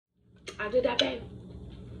I did that, babe.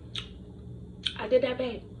 I did that,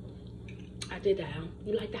 babe. I did that, huh?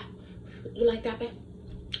 You like that? You like that, babe?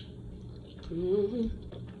 Mm-hmm.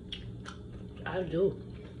 I do.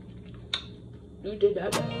 You did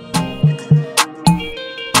that, babe.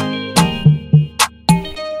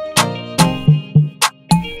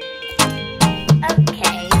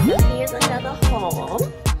 Okay, so here's another haul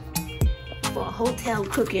for hotel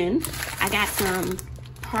cooking. I got some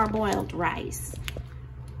parboiled rice.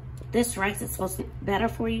 This rice is supposed to be better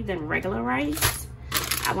for you than regular rice.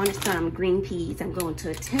 I wanted some green peas. I'm going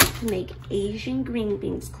to attempt to make Asian green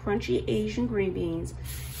beans, crunchy Asian green beans.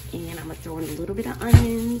 And I'm gonna throw in a little bit of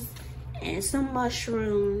onions and some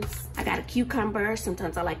mushrooms. I got a cucumber.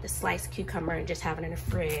 Sometimes I like to slice cucumber and just have it in the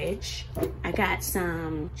fridge. I got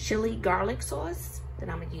some chili garlic sauce that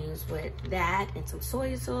I'm gonna use with that, and some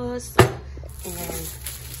soy sauce and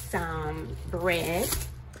some bread.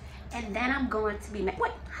 And then I'm going to be,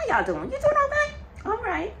 wait, how y'all doing? You doing okay? All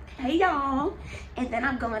right, hey y'all. And then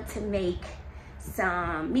I'm going to make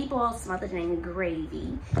some meatballs smothered in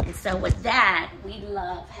gravy. And so with that, we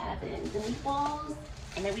love having the meatballs,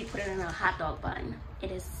 and then we put it in a hot dog bun. It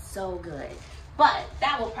is so good. But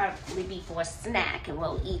that will probably be for a snack, and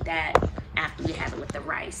we'll eat that after we have it with the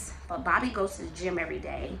rice. But Bobby goes to the gym every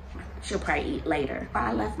day. She'll probably eat later.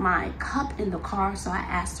 I left my cup in the car, so I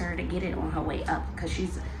asked her to get it on her way up because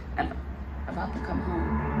she's about to come home.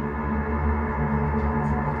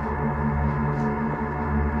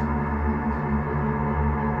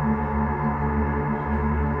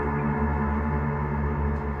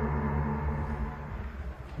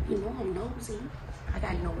 You know I'm nosy. I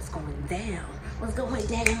gotta know what's going down. What's going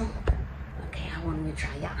down? Okay, I want to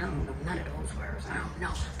try. Y'all, I don't know none of those words. I don't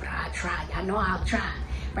know, but I'll try. Y'all know I'll try,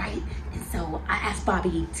 right? And so I asked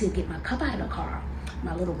Bobby to get my cup out of the car,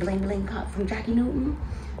 my little bling bling cup from Jackie Newton.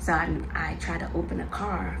 So I try to open the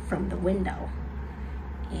car from the window,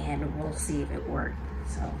 and we'll see if it worked.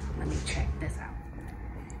 So let me check this out.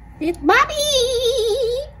 It's Bobby!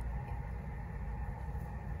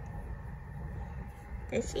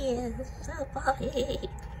 There she is. What's up, Bobby?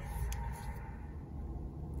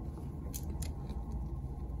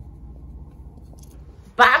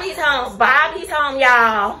 Bobby's home. Bobby's home,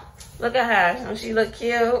 y'all. Look at her. Don't she look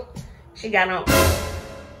cute? She got on.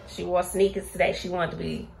 She wore sneakers today. She wanted to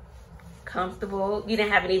be comfortable. You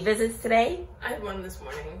didn't have any visits today? I had one this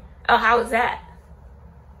morning. Oh, how was that?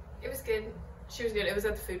 It was good. She was good. It was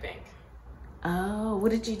at the food bank. Oh,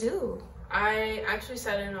 what did you do? I actually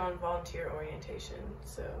sat in on volunteer orientation,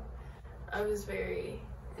 so I was very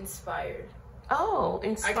inspired. Oh,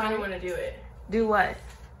 inspired. I kind of want to do it. Do what?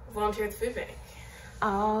 Volunteer at the food bank.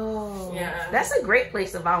 Oh. Yeah. That's a great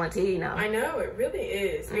place to volunteer, you know. I know, it really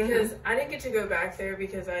is. Because I didn't get to go back there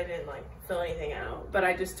because I didn't like fill anything out. But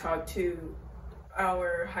I just talked to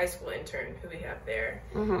our high school intern who we have there.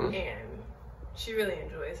 And she really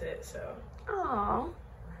enjoys it, so. Oh.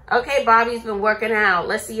 Okay, Bobby's been working out.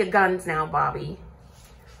 Let's see your guns now, Bobby.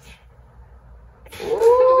 Ooh-wee.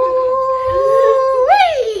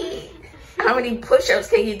 How many push-ups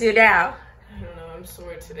can you do now? I don't know, I'm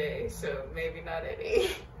sore today, so maybe not any.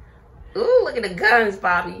 Ooh, look at the guns,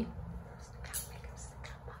 Bobby. Make them stick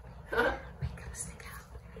out, Bobby. Huh? Make them stick out.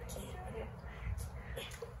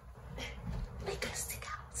 Make them stick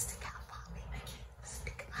out. Stick out, Bobby.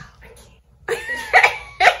 Stick out. I can't.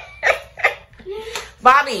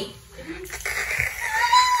 Bobby.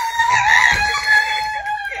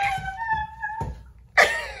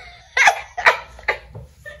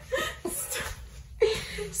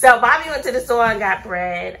 So Bobby went to the store and got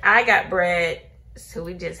bread. I got bread. So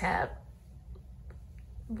we just have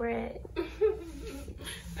bread.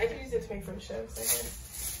 I could use it to make French toast, I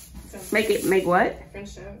guess. So, Make what?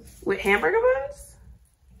 French toast. With hamburger buns?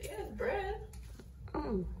 Yeah, bread.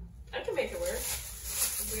 Mm. I can make it work.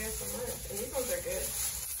 If we have some left. And these ones are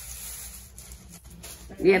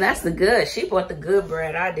good. Yeah, that's the good. She bought the good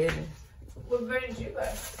bread. I didn't. What bread did you buy?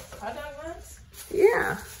 Hot dog buns?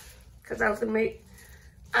 Yeah. Because I was going to make...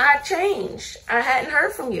 I changed. I hadn't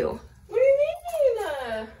heard from you. What do you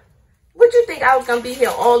mean? Would you think I was going to be here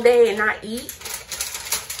all day and not eat?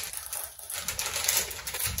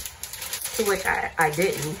 To which I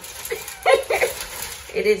didn't.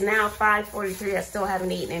 It is now 5:43. I still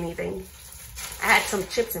haven't eaten anything. I had some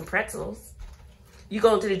chips and pretzels. You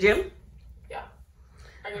going to the gym? Yeah.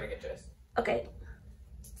 I gotta get dressed. Okay.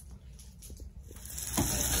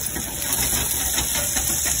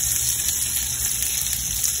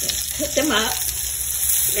 Put them up.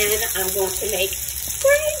 Then I'm going to make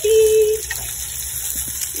gravy.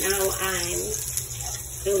 Now I'm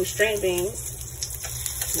doing string beans.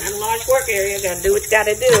 Not a large work area. Gotta do what you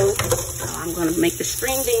gotta do. So I'm gonna make the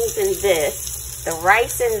string beans in this, the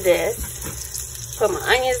rice in this, put my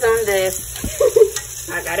onions on this.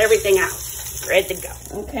 I got everything out, ready to go.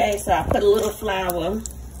 Okay, so I put a little flour.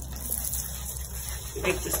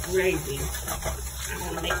 Make this gravy. I don't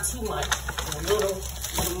wanna make too much. A little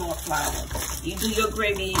more flour. You do your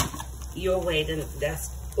gravy your way, then that's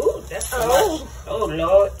so much. Oh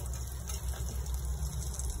Lord.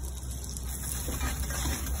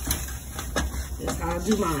 That's how I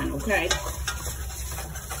do mine, okay?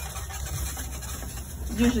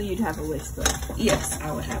 Usually you'd have a whisk, but yes,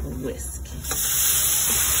 I would have a whisk.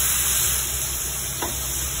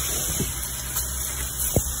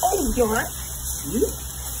 Oh, you're right.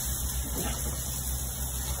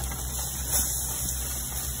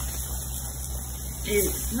 And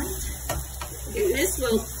this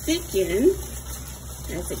will thicken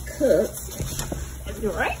as it cooks.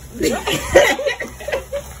 You're right.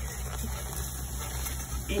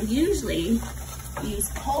 And usually use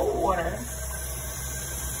cold water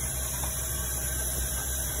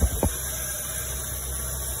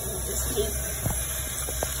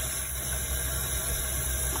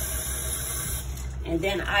and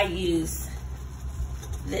then I use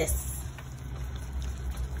this.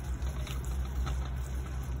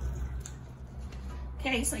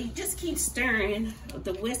 Okay, so you just keep stirring.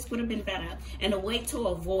 The whisk would have been better. And the way to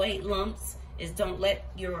avoid lumps is don't let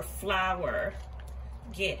your flour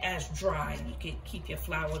get as dry. You can keep your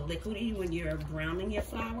flour liquidy when you're browning your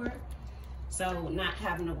flour. So not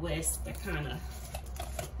having a whisk, that kind of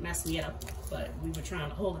messed me up. But we were trying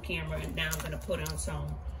to hold the camera, and now I'm gonna put on some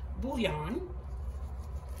bouillon.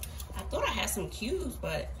 I thought I had some cubes,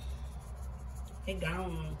 but they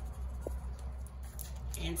gone.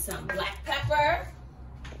 And some black pepper.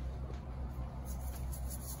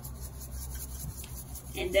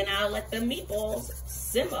 And then I'll let the meatballs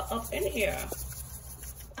simmer up in here.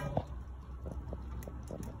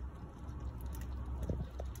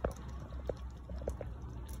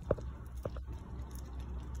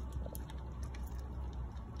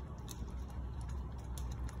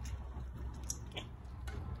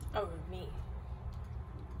 Oh, me.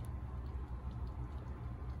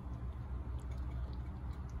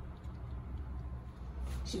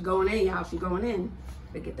 She's going in, y'all. She's going in.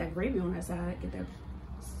 But get that gravy on that side. Get that,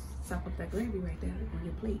 sop up that gravy right there on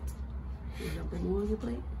your plate. You got a bit more on your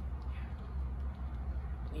plate?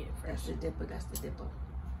 Eat it fresh. That's the dipper. That's the dipper.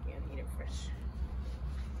 Yeah, eat it fresh.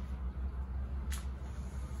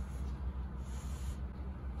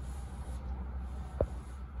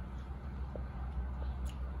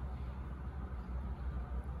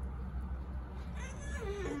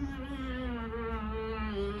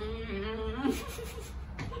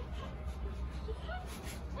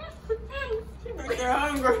 They're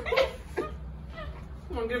hungry.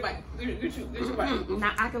 Come on, get a bite. Get your bite.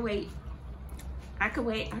 Now I can wait. I can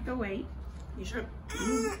wait. I can wait. You sure?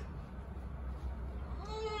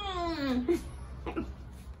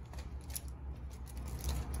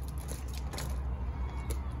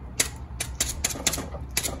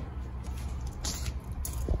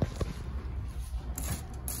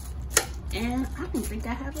 And I don't think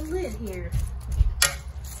I have a lid here.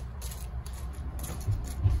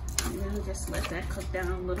 And then just let that cook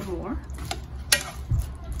down a little more.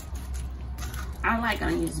 I like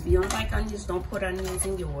onions. If you don't like onions, don't put onions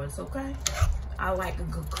in yours, okay? I like a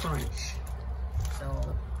good crunch.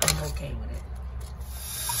 So I'm okay with it.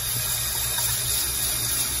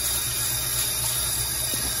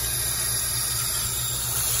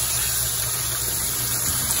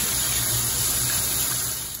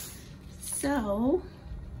 So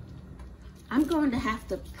I'm going to have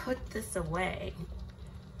to put this away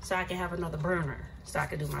so I can have another burner so I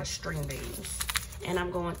can do my string beans. And I'm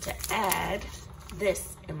going to add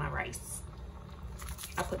this in my rice.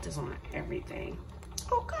 I put this on everything.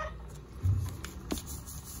 Okay.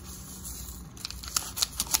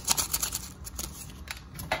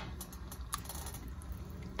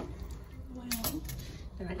 Well,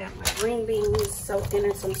 then I got my green beans soaking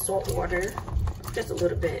in some salt water. Just a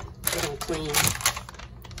little bit. They don't clean.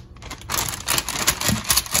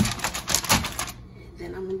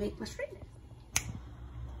 Then I'm gonna make my string beans.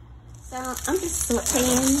 So I'm just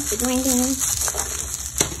sauteing the green beans.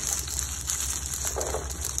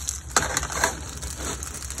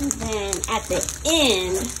 And then at the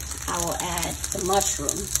end, I will add the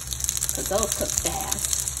mushrooms, because those cook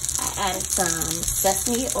fast. I added some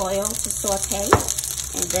sesame oil to saute,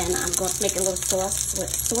 and then I'm going to make a little sauce with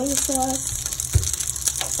soy sauce,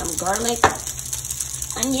 some garlic,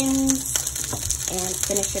 onions, and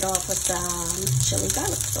finish it off with some chili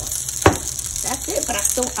garlic sauce. That's it, but I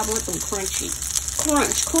want them crunchy.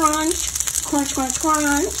 crunch, crunch, crunch, crunch,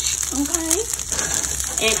 crunch. Okay.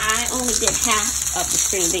 And I only did half of the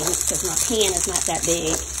string beans because my pan is not that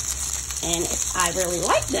big. And if I really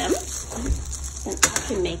like them, then I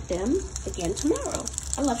can make them again tomorrow.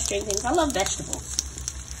 I love string beans. I love vegetables.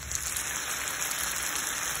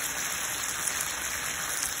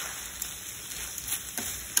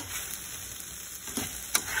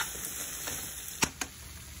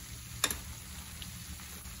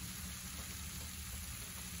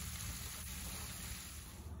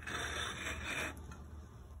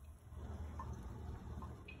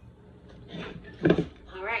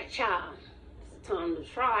 Child, it's time to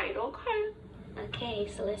try it, okay? Okay,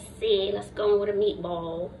 so let's see. Let's go in with a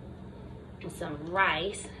meatball and some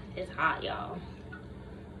rice. It's hot, y'all.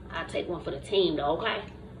 I'll take one for the team, though, okay?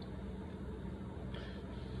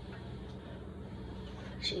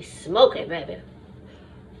 She's smoking, baby.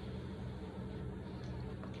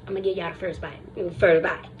 I'm gonna give y'all the first bite. First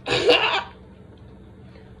bite.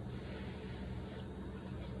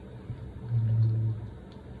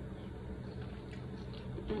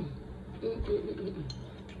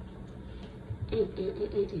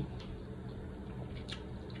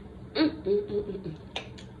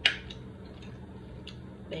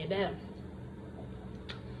 Baby.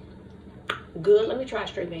 Good. Let me try a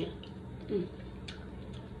string bean.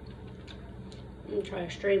 Let me try a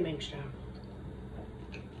string bean style.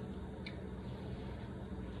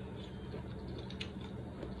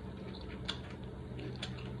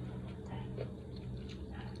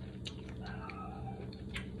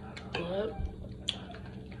 Good.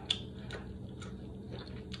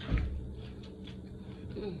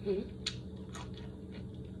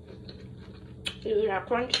 You hear that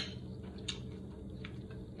crunch?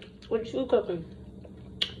 What you cooking?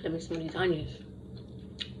 Let me smell these onions.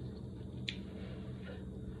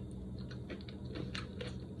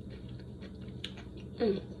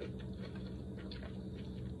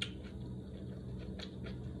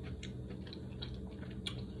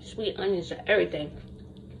 Sweet onions are everything.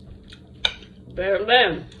 Bam,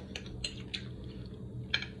 bam.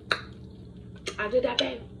 I did that,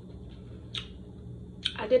 babe.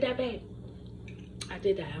 I did that, babe. I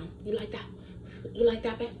did that, huh? You like that? You like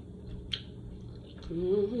that, babe?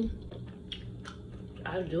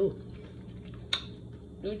 I do.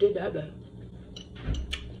 You did that, babe.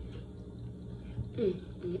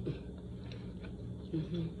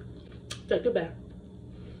 Take it back.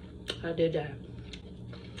 I did that.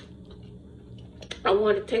 I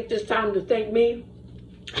want to take this time to thank me.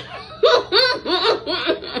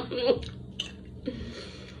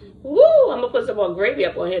 Woo! I'm gonna put some more gravy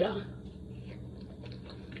up on here, though.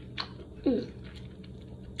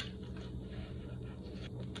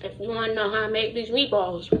 If you want to know how I make these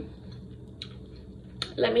meatballs,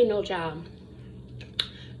 let me know, child.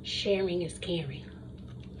 Sharing is caring.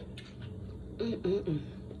 The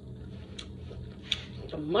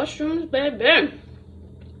mushrooms, baby.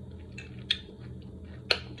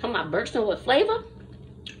 Talking about bursting with flavor.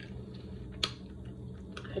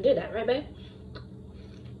 I did that, right, babe?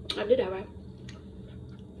 I did that, right?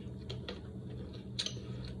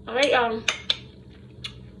 All right, y'all.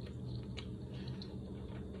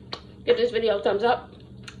 Give this video a thumbs up.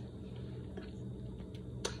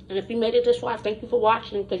 And if you made it this far, thank you for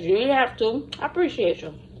watching, because you didn't have to. I appreciate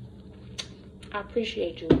you. I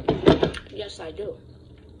appreciate you. Yes, I do.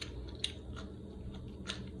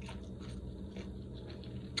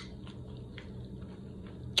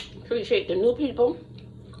 Appreciate the new people.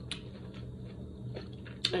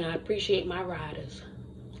 And I appreciate my riders.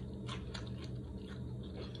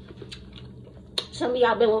 Some of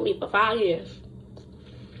y'all been with me for 5 years.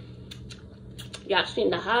 Y'all seen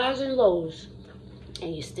the highs and lows,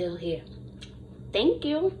 and you're still here. Thank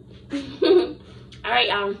you. All right,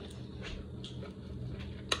 y'all.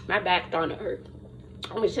 My back's starting to hurt.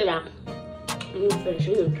 Let me sit down. Let me finish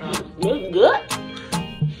eating. It's good.